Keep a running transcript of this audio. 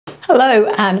Hello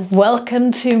and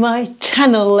welcome to my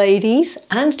channel, ladies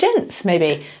and gents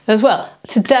maybe as well.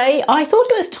 Today I thought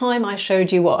it was time I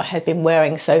showed you what I had been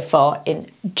wearing so far in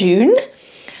June,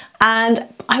 and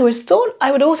I thought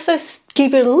I would also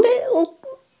give you a little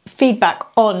feedback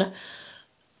on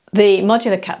the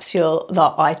modular capsule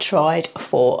that I tried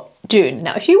for June.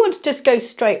 Now if you want to just go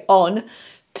straight on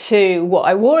to what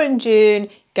I wore in June,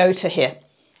 go to here.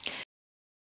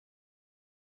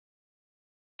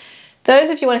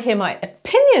 Those of you who want to hear my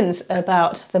opinions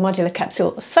about the modular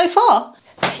capsule so far,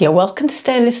 you're welcome to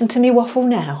stay and listen to me waffle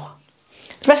now.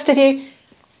 The rest of you,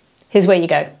 here's where you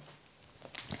go.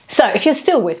 So if you're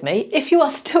still with me, if you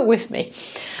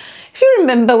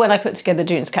remember when I put together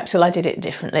June's capsule, I did it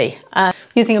differently.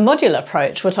 Using a modular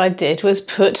approach, what I did was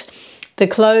put the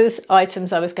clothes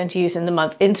items I was going to use in the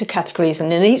month into categories,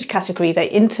 and in each category they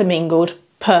intermingled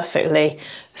perfectly.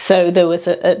 So there was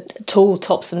a tall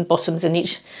tops and bottoms in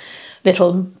each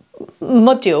little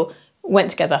module went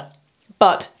together,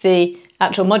 but the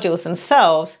actual modules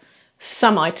themselves,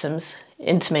 some items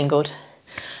intermingled.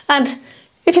 And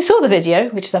if you saw the video,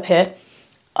 which is up here,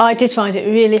 I did find it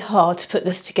really hard to put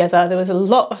this together. There was a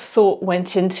lot of thought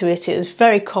went into it. It was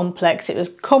very complex, it was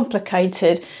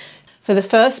complicated. For the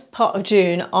first part of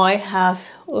June,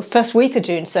 first week of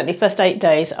June, certainly first 8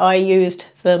 days, I used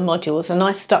the modules and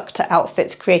I stuck to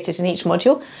outfits created in each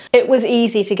module. It was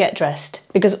easy to get dressed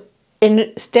because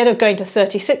instead of going to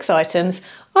 36 items,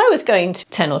 I was going to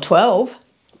 10 or 12,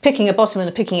 picking a bottom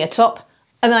and picking a top,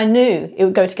 and I knew it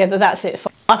would go together. That's it.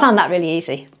 I found that really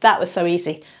easy. That was so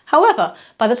easy. However,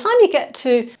 by the time you get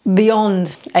to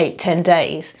beyond 8-10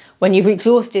 days, when you've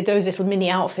exhausted those little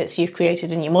mini outfits you've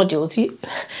created in your modules, you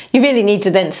really need to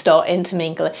then start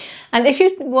intermingling. And if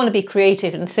you want to be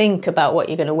creative and think about what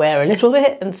you're going to wear a little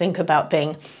bit, and think about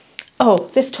being, oh,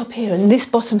 this top here and this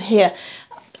bottom here,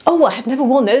 oh, I have never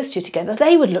worn those two together,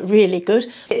 they would look really good.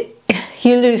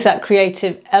 You lose that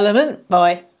creative element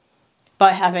by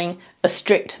having a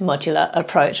strict modular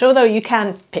approach, although you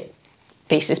can pick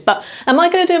pieces. But am I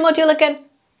going to do a module again?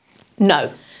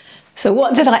 No. So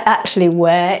what did I actually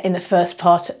wear in the first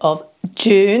part of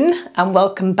June? And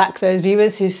welcome back those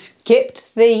viewers who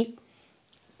skipped the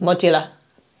modular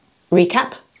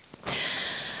recap.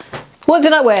 What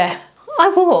did I wear?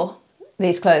 I wore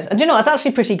these clothes, and do you know, it's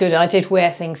actually pretty good. I did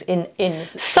wear things in.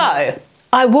 So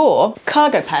I wore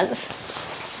cargo pants.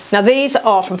 Now these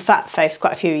are from Fat Face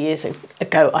quite a few years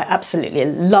ago. I absolutely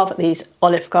love these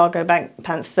olive cargo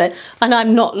pants there, and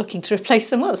I'm not looking to replace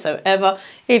them whatsoever,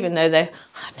 even though they're,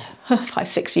 I don't know,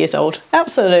 5-6 years old.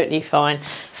 Absolutely fine.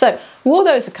 So wore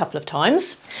those a couple of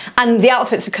times, and the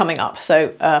outfits are coming up.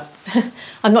 So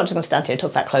I'm not just going to stand here and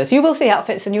talk about clothes. You will see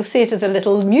outfits, and you'll see it as a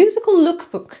little musical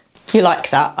lookbook. You like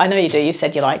that? I know you do. You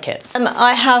said you like it.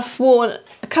 I have worn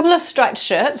a couple of striped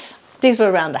shirts. These were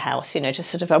around the house, you know, just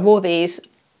sort of, I wore these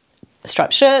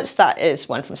striped shirts. That is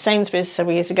one from Sainsbury's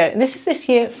several years ago, and this is this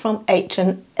year from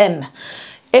H&M.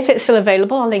 If it's still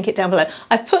available, I'll link it down below.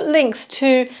 I've put links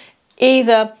to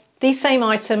either the same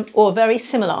item or very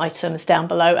similar items down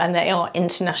below, and they are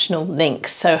international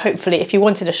links. So hopefully if you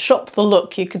wanted to shop the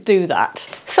look, you could do that.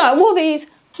 So I wore these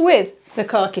with the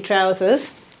khaki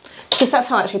trousers, because that's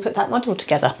how I actually put that module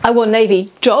together. I wore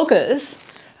navy joggers.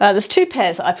 There's two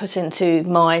pairs that I put into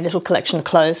my little collection of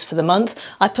clothes for the month.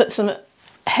 I put some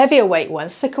heavier weight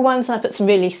ones, thicker ones, and I put some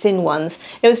really thin ones.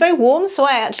 It was very warm, so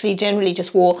I actually generally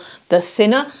just wore the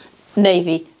thinner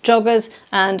navy joggers,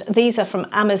 and these are from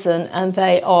Amazon, and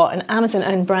they are an Amazon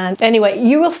owned brand. Anyway,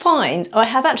 you will find I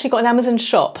have actually got an Amazon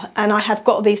shop, and I have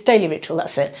got these Daily Ritual,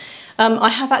 that's it. I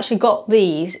have actually got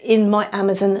these in my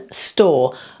Amazon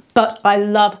store, but I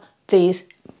love these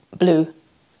blue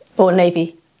or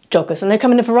navy joggers, and they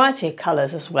come in a variety of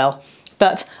colours as well.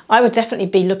 But I would definitely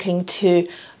be looking to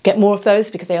get more of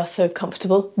those because they are so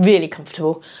comfortable, really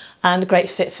comfortable, and a great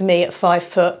fit for me at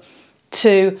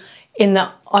 5'2", in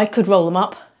that I could roll them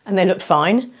up and they looked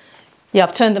fine. Yeah,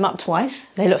 I've turned them up twice,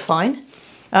 they look fine.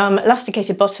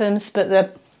 Elasticated bottoms, but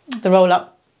the roll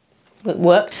up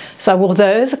worked. So I wore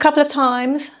those a couple of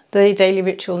times, the Daily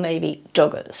Ritual navy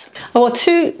joggers. I wore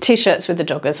two t-shirts with the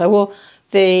joggers. I wore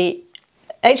the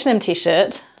H&M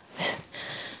t-shirt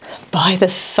by the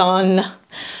sun.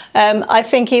 I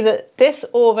think either this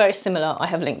or very similar, I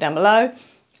have linked down below.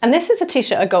 And this is a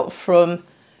t-shirt I got from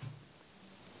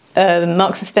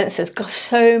Marks and Spencer's, gosh,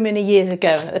 so many years ago.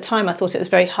 And at the time I thought it was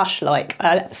very Hush-like.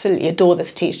 I absolutely adore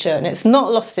this t-shirt, and it's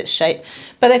not lost its shape.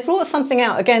 But they've brought something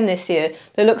out again this year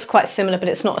that looks quite similar, but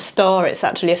it's not a star, it's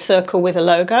actually a circle with a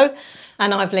logo.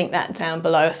 And I've linked that down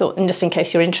below. I thought, and just in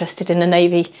case you're interested in a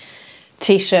navy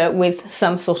t-shirt with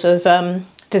some sort of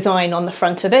design on the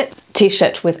front of it.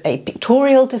 T-shirt with a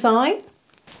pictorial design.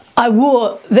 I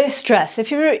wore this dress.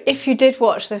 If you did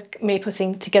watch me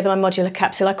putting together my modular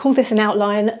capsule, I call this an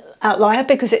outlier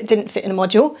because it didn't fit in a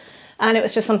module, and it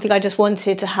was just something I just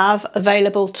wanted to have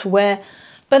available to wear.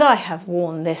 But I have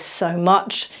worn this so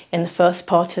much in the first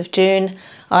part of June.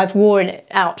 I've worn it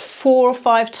out 4 or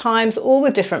 5 times, all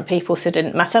with different people, so it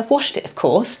didn't matter. I've washed it, of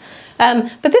course.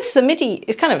 But this is a midi,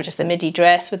 it's kind of just a midi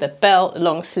dress with a belt,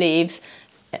 long sleeves.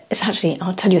 It's actually,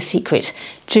 I'll tell you a secret,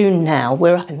 June now,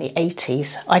 we're up in the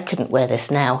 80s. I couldn't wear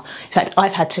this now. In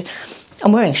fact,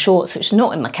 I'm wearing shorts, which is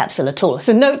not in my capsule at all.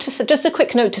 So just a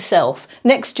quick note to self,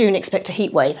 next June expect a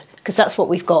heat wave, because that's what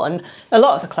we've got, and a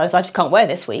lot of the clothes I just can't wear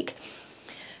this week.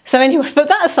 So anyway, but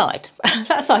that aside,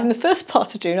 in the first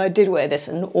part of June, I did wear this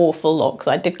an awful lot, because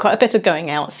I did quite a bit of going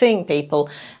out, seeing people,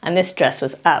 and this dress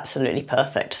was absolutely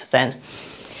perfect for then.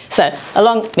 So a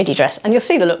long midi dress, and you'll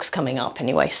see the looks coming up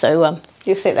anyway, so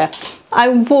you'll see it there. I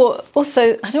wore,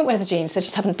 also, I don't wear the jeans, they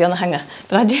just happen to be on the hanger,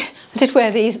 but I did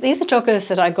wear these. These are joggers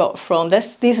that I got from,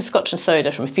 these are Scotch and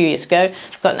Soda from a few years ago.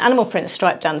 I've got an animal print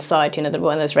stripe down the side, you know,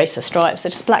 one of those racer stripes.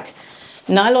 They're just black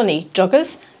nylon-y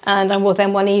joggers, and I wore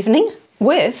them one evening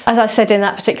with, as I said in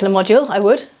that particular module, I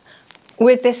would,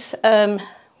 with this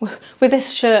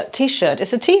shirt, t-shirt.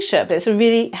 It's a t-shirt, but it's a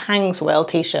really hangs well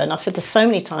t-shirt, and I've said this so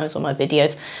many times on my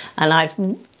videos, and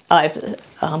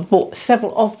I've bought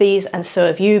several of these, and so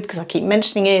have you, because I keep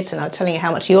mentioning it and I'm telling you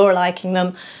how much you're liking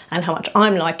them and how much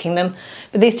I'm liking them.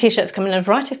 But these t-shirts come in a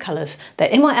variety of colours. They're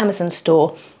in my Amazon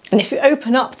store, and if you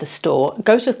open up the store,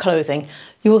 go to clothing,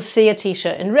 you will see a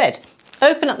t-shirt in red.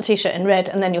 Open up the t-shirt in red,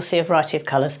 and then you'll see a variety of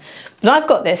colours. But I've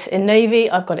got this in navy,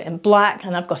 I've got it in black,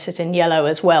 and I've got it in yellow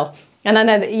as well. And I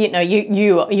know that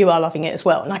you are loving it as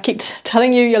well. And I keep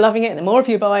telling you you're loving it, and the more of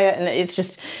you buy it, and it's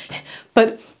just,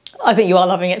 but I think you are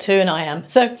loving it too, and I am.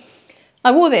 So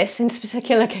I wore this in this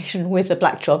particular occasion with the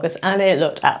black joggers, and it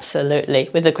looked absolutely,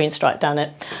 with the green stripe down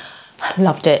it.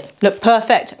 Loved it. Looked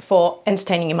perfect for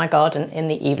entertaining in my garden in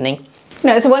the evening. You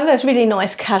know, it's one of those really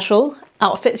nice casual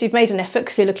outfits. You've made an effort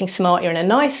because you're looking smart. You're in a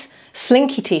nice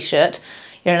slinky t-shirt.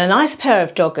 You're in a nice pair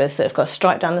of joggers that have got a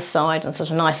stripe down the side and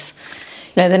sort of nice,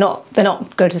 you know, they're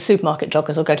not go to the supermarket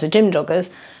joggers or go to the gym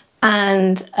joggers,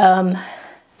 and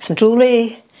some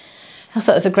jewellery. I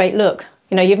thought it was a great look.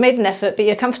 You know, you've made an effort, but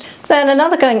you're comfortable. Then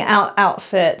another going out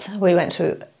outfit, we went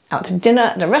out to dinner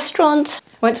at a restaurant.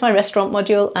 I went to my restaurant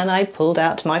module and I pulled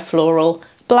out my floral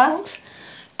blouse.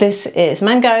 This is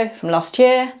Mango from last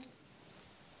year.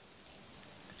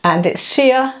 And it's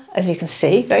sheer, as you can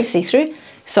see, very see-through.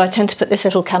 So I tend to put this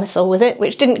little camisole with it,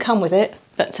 which didn't come with it,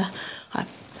 but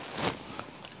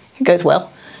it goes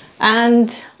well.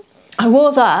 And I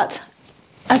wore that,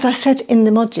 as I said in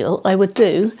the module, I would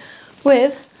do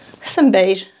with some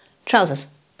beige trousers.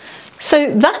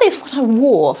 So that is what I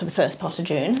wore for the first part of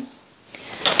June.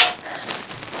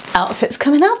 Outfits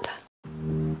coming up.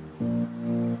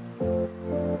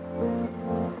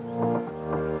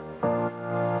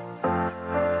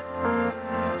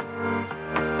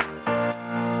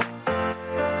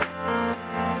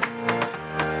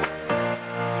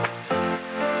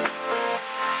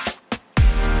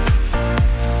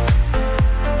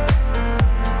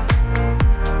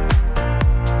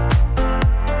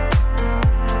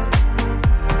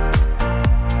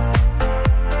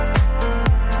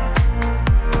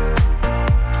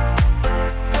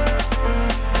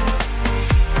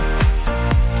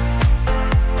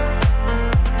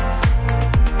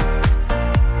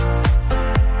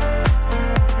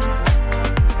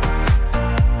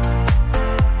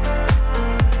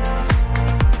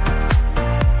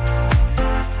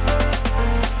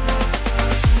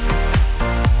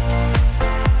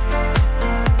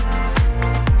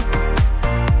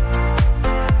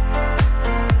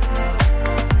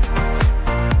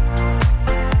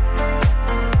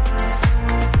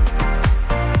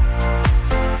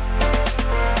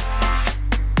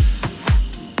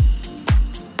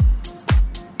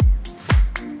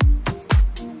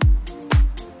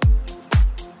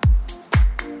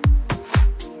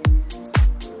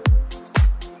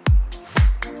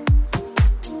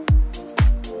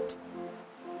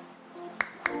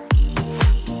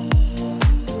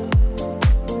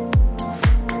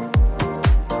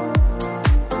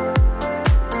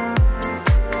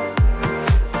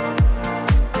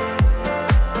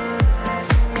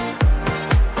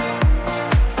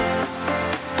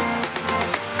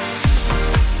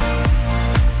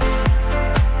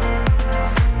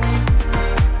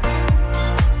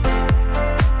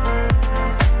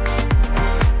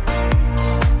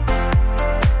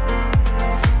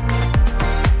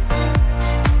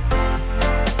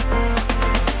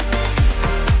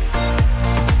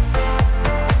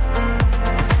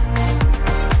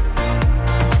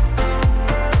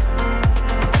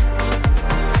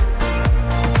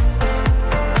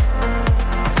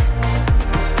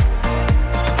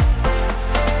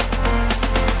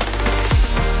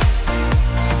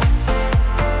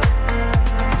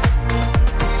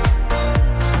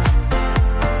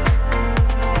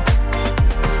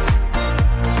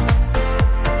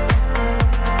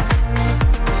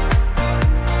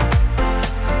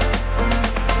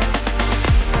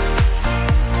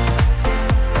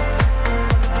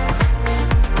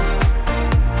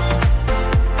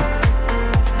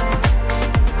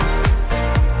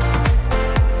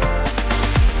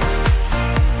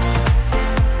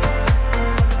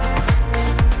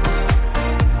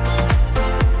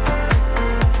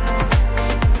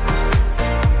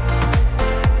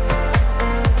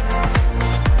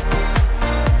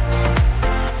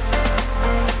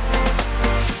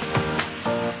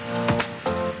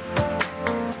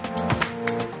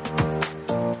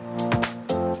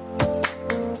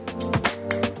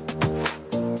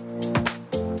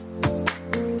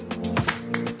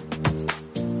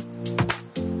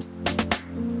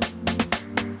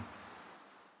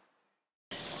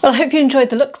 Well, I hope you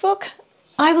enjoyed the lookbook.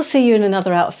 I will see you in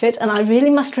another outfit, and I really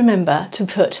must remember to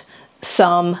put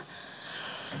some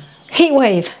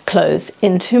heatwave clothes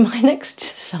into my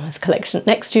next summer's collection,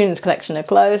 next June's collection of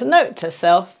clothes. Note to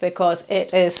self, because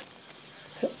it is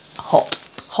hot,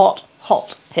 hot,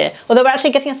 hot here. Although we're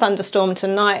actually getting a thunderstorm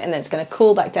tonight, and then it's going to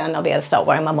cool back down and I'll be able to start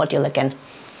wearing my module again.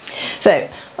 So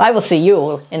I will see you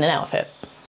all in an outfit.